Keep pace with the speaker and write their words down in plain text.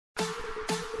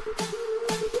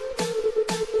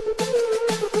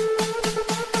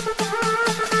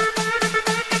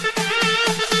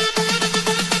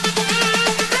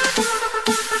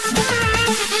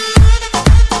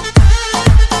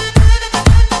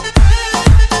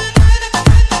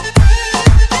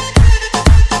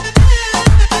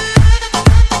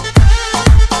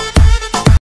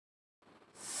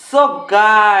So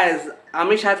guys,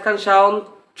 আমি শাহিদ খান শাওন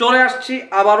চলে আসছি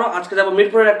আবারও। আজকে যাবো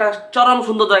মিরপুরের একটা চরম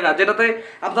সুন্দর জায়গা, যেটাতে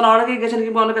আপনারা অনেকেই গেছেন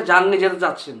কিংবা অনেকে জাননি, যেতে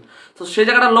চাচ্ছেন। তো সেই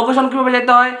জায়গাটার লোকেশন কীভাবে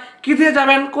যেতে হয়, কী দিয়ে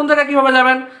যাবেন, কোন জায়গায় কীভাবে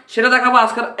যাবেন, সেটা দেখাবো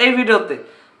আজকের এই ভিডিওতে।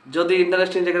 যদি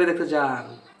ইন্টারেস্টিং জায়গাটা দেখতে চান,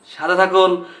 সাথে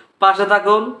থাকুন, পাশে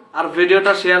থাকুন, আর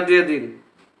ভিডিওটা শেয়ার দিয়ে দিন।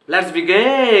 Let's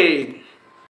begin.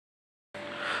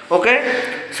 Okay,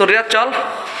 so Riyad চল।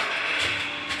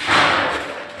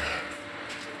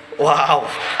 ওয়াও,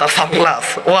 তার সানগ্লাস,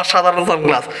 অসাধারণ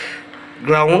sunglass.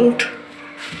 Ground,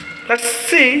 let's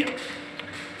see.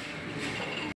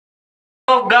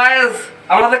 O guys,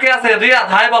 আমাদের কে আছে? রিয়াদ,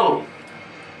 হাই বল।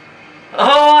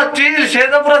 ও চিল, সে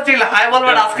তো পুরো চিল। হাই বল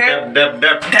বেটা আজকে। ড্যাব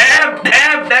ড্যাব ড্যাব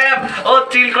ড্যাব ড্যাব। ও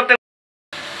চিল করতে।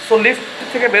 সো লিফট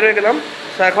থেকে বের হয়ে গেলাম।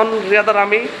 তো এখন রিয়াদ আর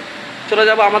আমি চলে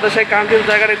যাব আমাদের সেই কান্ট্রির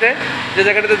জায়গাটিতে, যে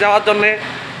জায়গাটিতে যাওয়ার জন্য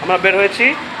আমরা বের হয়েছি।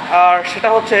 আর সেটা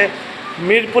হচ্ছে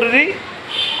মিরপুরেরই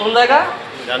কোন জায়গা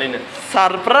জানি না,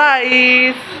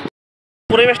 সারপ্রাইজ।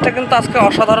 পরিবেশটা কিন্তু আজকে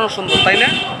অসাধারণ সুন্দর, তাই না?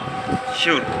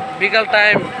 শিওর। বিকাল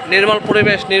টাইম, নির্মল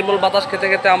পরিবেশ, নির্মল বাতাস খেতে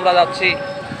খেতে আমরা যাচ্ছি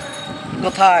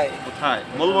কোথায়? কোথায়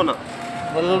বলবো না,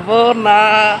 বলবো না,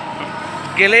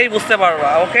 গেলেই বুঝতে পারবা।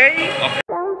 ওকে,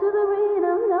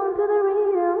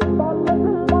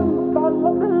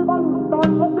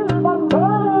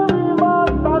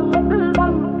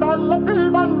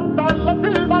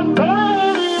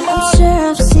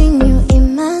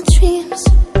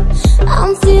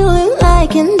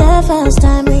 And the first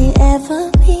time we ever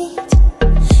meet,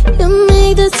 you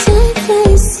make the time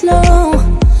play slow,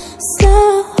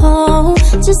 slow,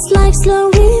 just like slow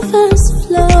rivers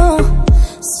flow,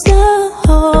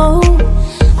 slow.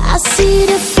 I see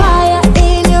the fire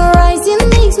in your eyes, it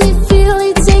makes me feel,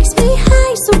 it takes me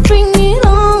high, so bring it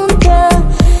on the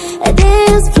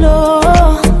dance floor.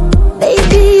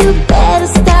 Baby, you better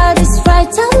start this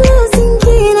right, I'm losing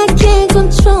it, I can't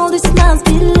control, this must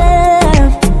be love.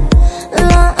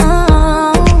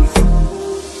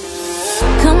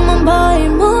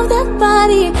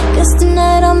 Cause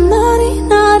tonight I'm naughty,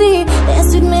 naughty.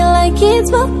 Dance with me like it's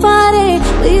my party.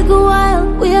 We go wild,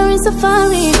 we are in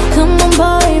safari. Come on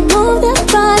boy, move that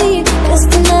body. Cause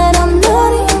tonight I'm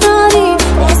naughty, naughty.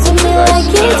 Dance with me like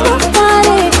it's my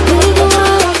party. We go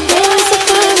wild, we are in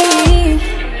safari.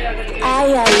 Ay,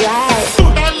 ay, ay.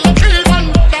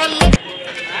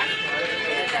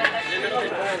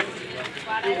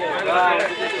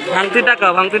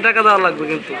 ভাঙতি টাকা দেওয়া লাগবে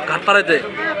কিন্তু ঘাট পাড়াইতে।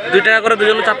 2 টাকা করে,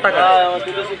 দুজনে 4 টাকা।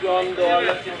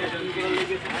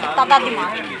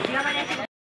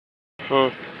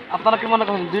 আপনারা কি মনে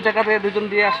করেন 2 টাকা দিয়ে দুজন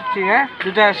দিয়ে আসছি? হ্যাঁ,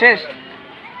 2 টাকা শেষ,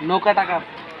 নৌকা টাকা,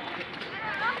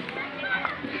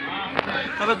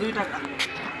 তবে 2 টাকা।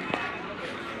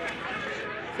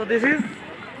 তো দিস ইজ,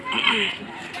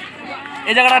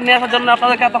 এই জায়গাটা নিয়ে আসার জন্য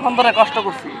আপনাদেরকে এতক্ষণ ধরে কষ্ট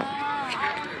করছি।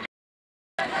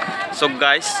 সো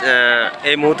গাইস,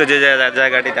 এই মুহূর্তে যে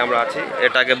জায়গাটিতে আমরা আছি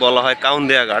এটাকে বলা হয়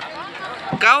কাউন্দিয়া ঘাট।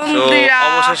 কাউন্দিয়া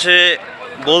অবশেষে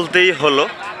বলতেই হলো,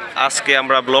 আজকে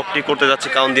আমরা ব্লগটি করতে যাচ্ছি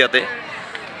কাউন্দিয়াতে।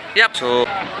 So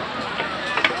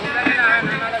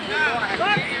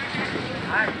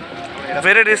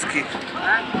very risky.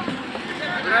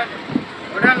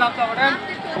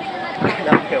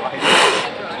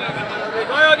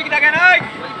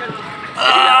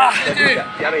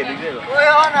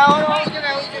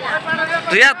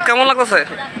 রিয়াদ, কেমন লাগতেছে?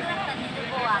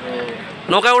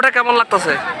 নৌকায় উঠে কেমন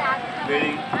লাগতেছে?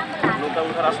 নৌকা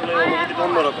উঠার আসলে অনুভূতিটা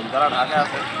অন্যরকম। যারা ঢাকায়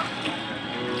আছে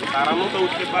তারা নৌকা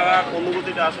উঠতে পারার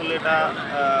অনুভূতিটা আসলে এটা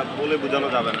বলে বোঝানো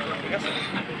যাবে না, ঠিক আছে?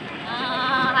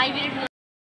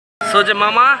 সো যে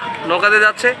মামা নৌকাতে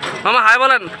যাচ্ছে, মামা হাই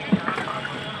বলেন।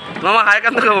 মামা হাই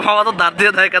কান, মামা তো দাঁত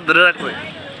দিয়ে কান ধরে রাখবে।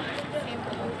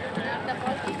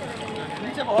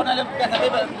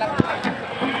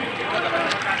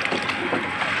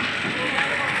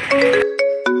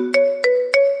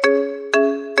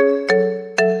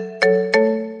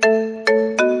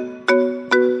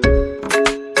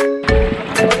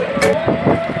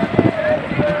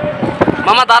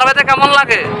 মামা দাঁড়াইতে কেমন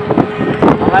লাগে?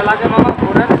 ভালো লাগে মামা।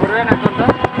 ঘুরেন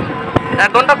 1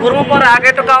 ঘন্টা ঘুরবো, পরে আগে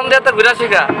একটু কাউন্দিয়াতে ঘুরে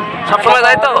শিখা। সবসময়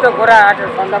যাই তো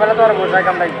সন্ধ্যাবেলা তো মশাই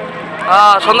কামড়াই।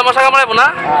 সন্ধ্যা মশা কামড়াইবো না?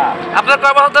 আপনার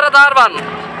কয় বছর ধরে দাঁড়ান?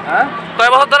 কয়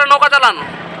বছর ধরে নৌকা চালান?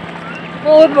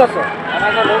 বহুত বছর।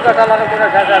 আমরা নৌকা চালানো করে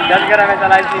গ্রামে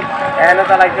চালাইছি, এখানে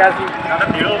চালাইতে আছি।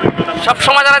 সব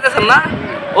সময় চালাইতেছেন না?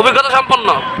 অভিজ্ঞতা সম্পন্ন।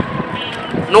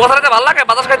 নৌকা চালাইতে ভালো লাগে?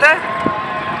 বাতাস খাইতে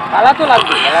ভালো তো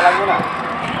লাগবে, ভালো লাগবে না?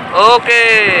 ওকে,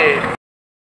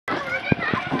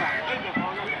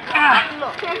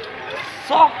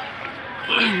 so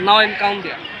now in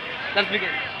Kaundia. Let's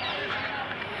begin.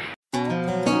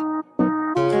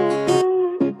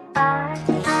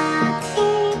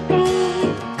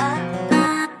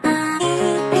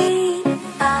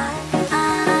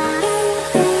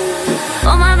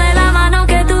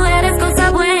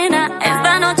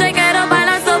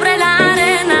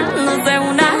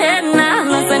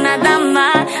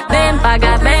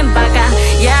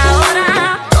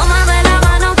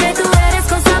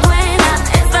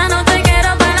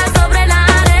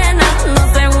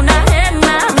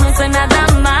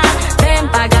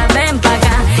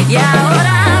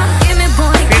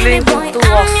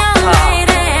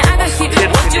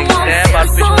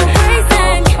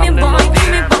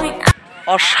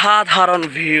 অসাধারণ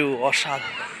ভিউ,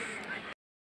 অসাধারণ।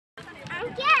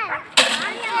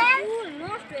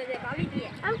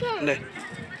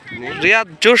 রিয়াদ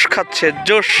জুস খাচ্ছে,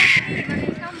 জুস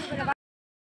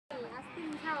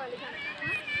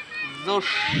জুস,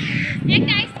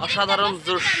 অসাধারণ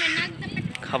জুস।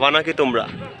 খাবা নাকি তোমরা?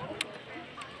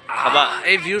 খাবা?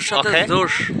 এই ভিউর সাথে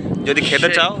জুস যদি খেতে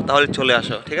চাও তাহলে চলে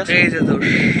আসো, ঠিক আছে? এই যে জুস।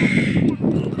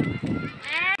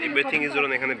 এভরিথিং ইজ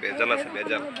অন, এখানে ভেজাল আছে,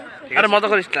 ভেজাল। আরে মজা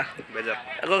করিস না, ভেজাল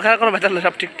এখানে কোনো ভেজাল নেই,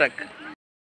 সব ঠিকঠাক।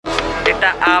 এটা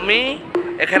আমি,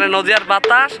 এখানে নদীর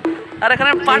বাতাস, আর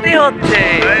এখানে পার্টি হচ্ছে,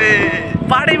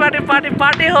 পার্টি পার্টি পার্টি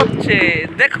পার্টি হচ্ছে।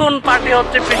 দেখুন পার্টি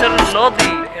হচ্ছে, পিছনে নদী।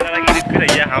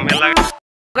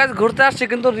 গাইস ঘুরতে আসছে,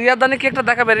 কিন্তু রিয়াদ দানি কি একটা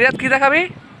দেখাবে? রিয়াদ কি দেখাবি?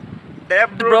 Tap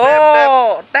bro,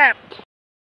 tap.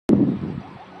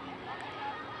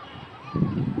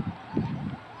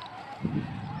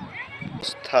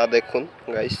 দেখুন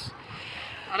গাইস,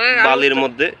 আরে বালির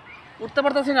মধ্যে উঠতে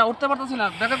পারতাছি না, উঠতে পারতাছি না।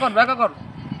 ব্যাক কর, ব্যাক কর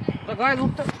গাইস।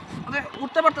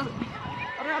 উঠতে পারতাছি।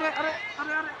 আরে আরে আরে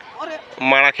আরে আরে আরে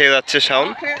মারা খেয়ে যাচ্ছে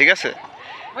সাউন্ড, ঠিক আছে?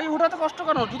 ভাই ওঠাতে কষ্ট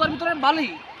কেন? জুতার ভিতরে বালি।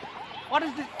 What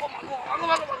is this?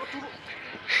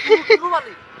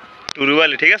 বালি, টুরু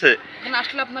বালি, ঠিক আছে? এখানে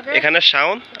আসলে আপনাকে, এখানে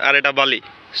সাউন্ড আর এটা বালি,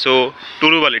 সো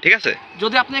টুরু বালি, ঠিক আছে?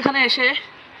 যদি আপনি এখানে এসে,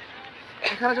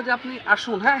 এখানে যদি আপনি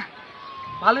আসুন, হ্যাঁ,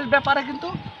 বালির ব্যাপারে কিন্তু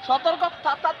সতর্ক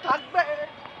থাকবে।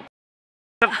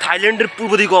 থাইল্যান্ডের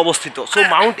পূর্ব দিকে অবস্থিত, সো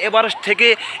মাউন্ট এভারেস্ট থেকে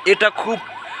এটা খুব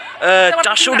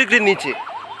 400 ডিগ্রির নিচে।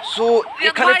 সো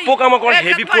এখানে পোকামাকড়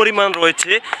হেভি পরিমাণ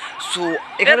রয়েছে। সো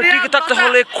এখানে টিকে থাকতে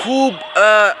হলে খুব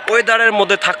ওয়েদারের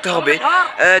মধ্যে থাকতে হবে,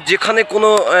 যেখানে কোনো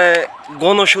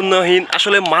গণশূন্যহীন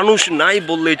আসলে মানুষ নাই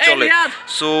বললেই চলে।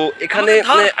 সো এখানে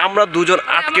আমরা দুজন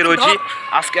আটকে রয়েছি,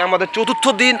 আজকে আমাদের 4র্থ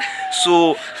দিন। সো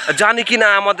জানি কিনা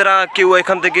আমাদের কেউ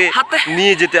এখান থেকে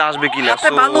নিয়ে যেতে আসবে কিনা।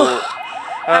 সো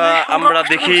আমরা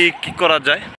দেখি কি করা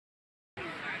যায়।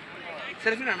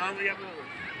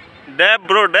 ড্যাব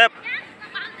ব্রো, ড্যাব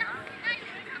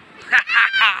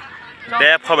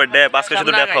ড্যাব হবে, ড্যাব আজকে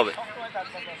শুধু ড্যাব হবে।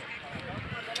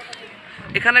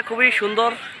 এখানে খুবই সুন্দর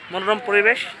মনোরম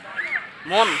পরিবেশ।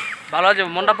 মন ভালো আছে,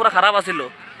 মনটা পুরো খারাপ আছিল,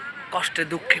 কষ্টে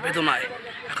দুঃখে বেদনায়।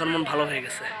 এখন মন ভালো হয়ে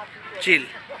গেছে। চিল,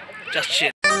 জাস্ট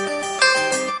চিল।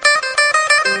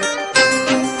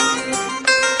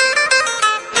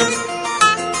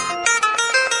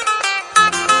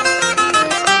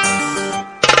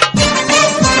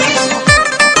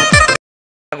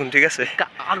 আগুন, ঠিক আছে?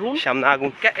 আগুন সামনে আগুন।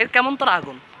 এর কেমন তোর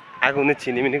আগুন? আগুনে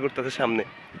চিনিমিনি করতেছে সামনে।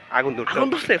 আগুন ধরতে, আগুন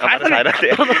ধরছে।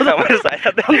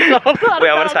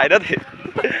 আমার সাইডাতে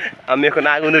আমি এখন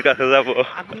আগুনের কাছে যাব।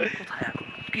 আগুন কোথায়? আগুন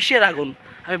কিসের আগুন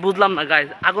আমি বুঝলাম না গাইস।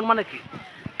 আগুন মানে কি?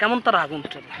 কেমন তার আগুন?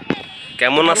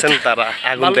 কেমন আছেন তারা?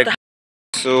 আগুন দেখ।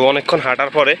 সো অনেকক্ষণ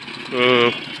হাঁটার পরে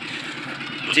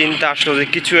চিন্তা আসলো যে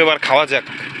কিছু এবার খাওয়া যাক।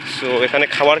 সো এখানে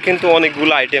খাবার কিন্তু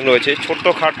অনেকগুলো আইটেম রয়েছে,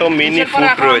 ছোট্টখাটো মিনি ফুড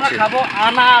রয়েছে। খাবো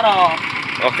আনারস।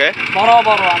 ওকে, বড়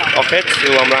বড় আনারস। ওকে, সো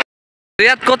আমরা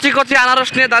রিয়াদ কচি কচি আনারস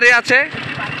নিয়ে দাঁড়িয়ে আছে।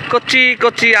 কচি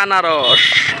কচি আনারস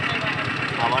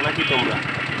খাবা নাকি তোমরা?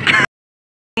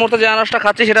 মুহূর্তে যে আনারসটা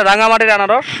খাচ্ছি সেটা রাঙামাটির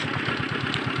আনারস,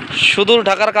 সুদূর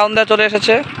ঢাকার কাউন্দিয়া চলে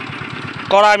এসেছে।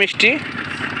 কড়া মিষ্টি,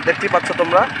 দেখতেই পাচ্ছ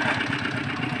তোমরা,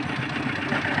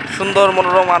 সুন্দর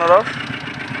মনোরম আনারস।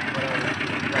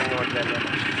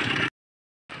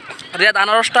 রিয়াদ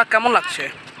আনারসটা কেমন লাগছে?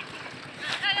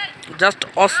 জাস্ট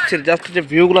অস্থির, জাস্ট যে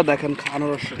ভিউগুলো দেখেন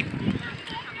আনারসের,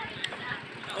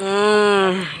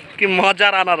 কি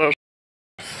মজার আনারস।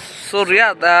 সো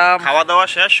রিয়াদ খাওয়া দাওয়া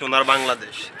শেষ, সোনার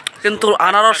বাংলাদেশ। কিন্তু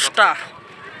আনারসটা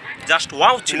জাস্ট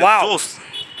ওয়াও ছিল, জোস।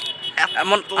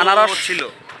 এমন আনারস ছিল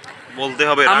বলতে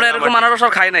হবে। আমরা এরকম আনারস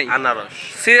আর খাই নাই। আনারস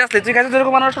সিরিয়াসলি তুই খাইছিস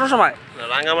এরকম আনারস কোনো সময়?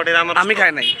 রাঙামাটির আনারস আমি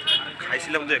খাই নাই।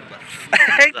 খাইছিলাম তো একবার।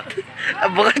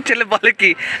 বোকার ছেলে বলে কি?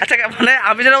 আচ্ছা মানে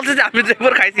আমি যেটা বলছি যে আমি যে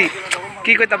একবার খাইছি,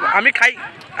 কি কইতাম আমি খাই।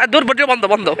 দূর বটিও বন্ধ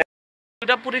বন্ধ।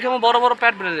 দুইটা পুরি খাবো, বড় বড়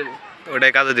পেট ভরে দেবো।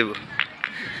 ওটাই কাজে দিব।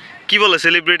 কি বলে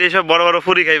সেলিব্রিটি সব বড় বড়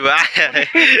পুরি খাইবা?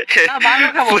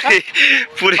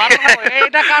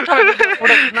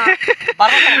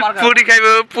 পুরি খাইব,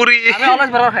 পুরি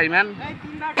খাই ম্যান,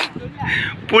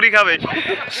 পুরি খাবে।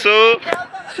 সো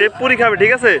সে পুরি খাবে,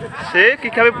 ঠিক আছে? সে কি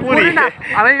খাবে? পুরি।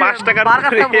 5 টাকার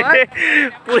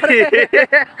পুরি।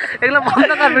 এগুলো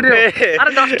বন্ধ কর ভিডিও।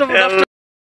 আরে 10 টাকা।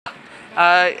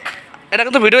 এটা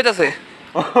কিন্তু ভিডিও আছে।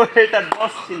 এটা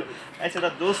 10 ছিল। এটা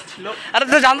 10 ছিল। আরে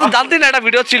তুই জানতি না এটা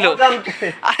ভিডিও ছিল?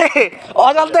 আরে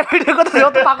অজান্তে ভিডিও করতে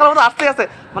যত পাগল মতো আসতে আছে,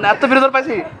 মানে এত বিনোদন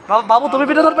পাইছি। বাবু তুমি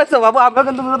বিনোদন পাইছো? বাবু আমরা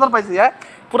কিন্তু বিনোদন পাইছি। হ্যাঁ,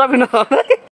 পুরা বিনোদন।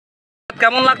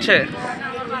 কেমন লাগছে?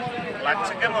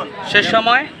 লাগছে কেমন? শেষ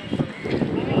সময়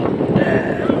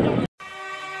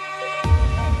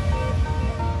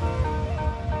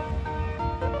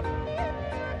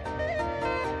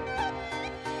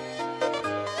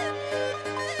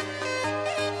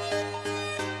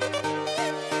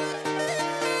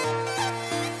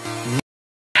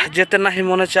যেতে নাহি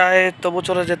মনে চায়, তবু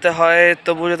চলে যেতে হয়,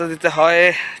 তবু যেতে দিতে হয়।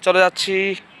 চলে যাচ্ছি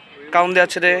কাউন্দিয়া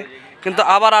ছেড়ে, কিন্তু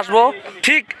আবার আসবো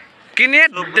ঠিক কি নিয়ে,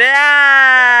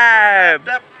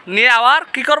 নিয়ে আবার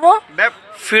কি করব,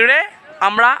 ফিরে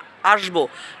আমরা আসবো।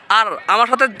 আর আমার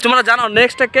সাথে তোমরা জানো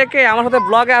নেক্সটে কে কে আমার সাথে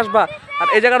ব্লগে আসবা, আর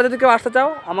এই জায়গাটা যদি কেউ আসতে চাও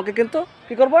আমাকে কিন্তু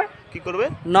কি করবে,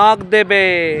 নক দেবে।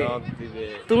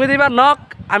 তুমি দিবা নক,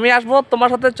 আমি আসবো তোমার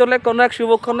সাথে চলে কোনো এক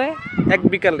শুভক্ষণে এক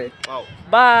বিকালে।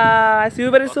 By, C you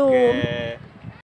very soon.